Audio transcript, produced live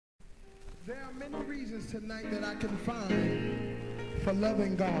There are many reasons tonight that I can find for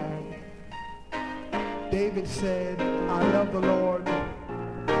loving God. David said, I love the Lord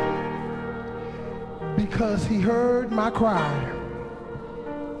because he heard my cry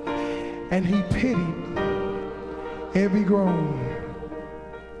and he pitied every groan.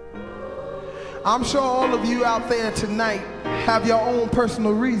 I'm sure all of you out there tonight have your own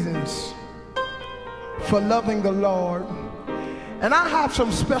personal reasons for loving the Lord. And I have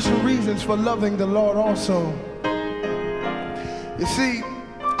some special reasons for loving the Lord also. You see,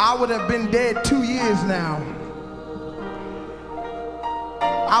 I would have been dead 2 years now.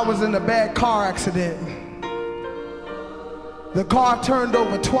 I was in a bad car accident. The car turned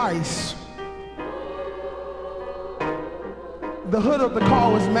over twice. The hood of the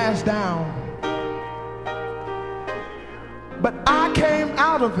car was mashed down. But I came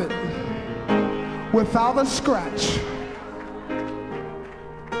out of it without a scratch.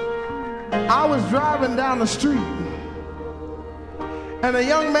 I was driving down the street and a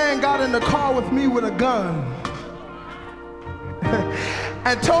young man got in the car with me with a gun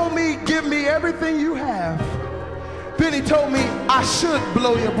and told me, give me everything you have. Then he told me I should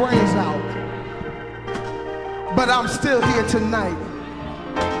blow your brains out. But I'm still here tonight.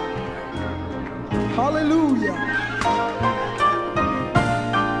 Hallelujah.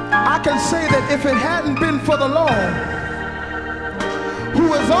 I can say that if it hadn't been for the Lord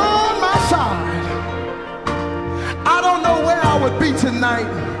who is on my side, I don't know where I would be tonight.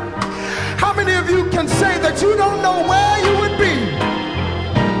 How many of you can say that you don't know where you would be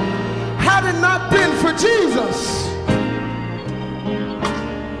had it not been for Jesus?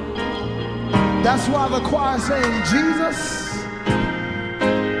 That's why the choir saying, Jesus,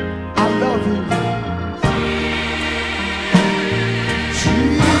 I love you.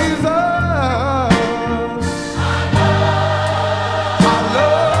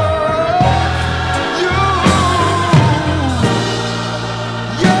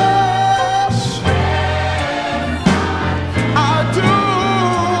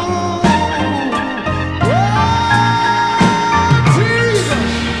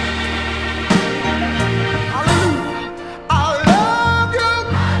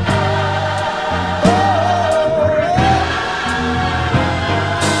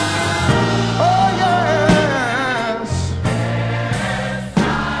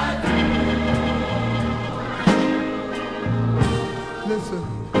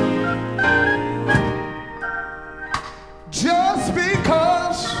 Just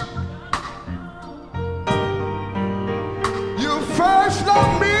because you first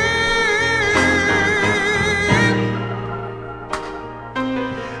loved me,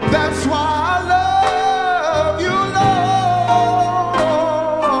 that's why I love you, Lord.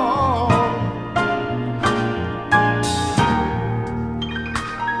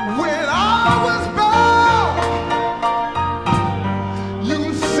 When I was bound, you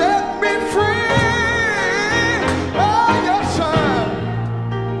set me free.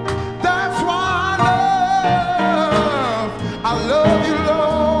 I love you,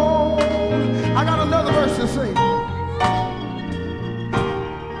 Lord. I got another verse to sing.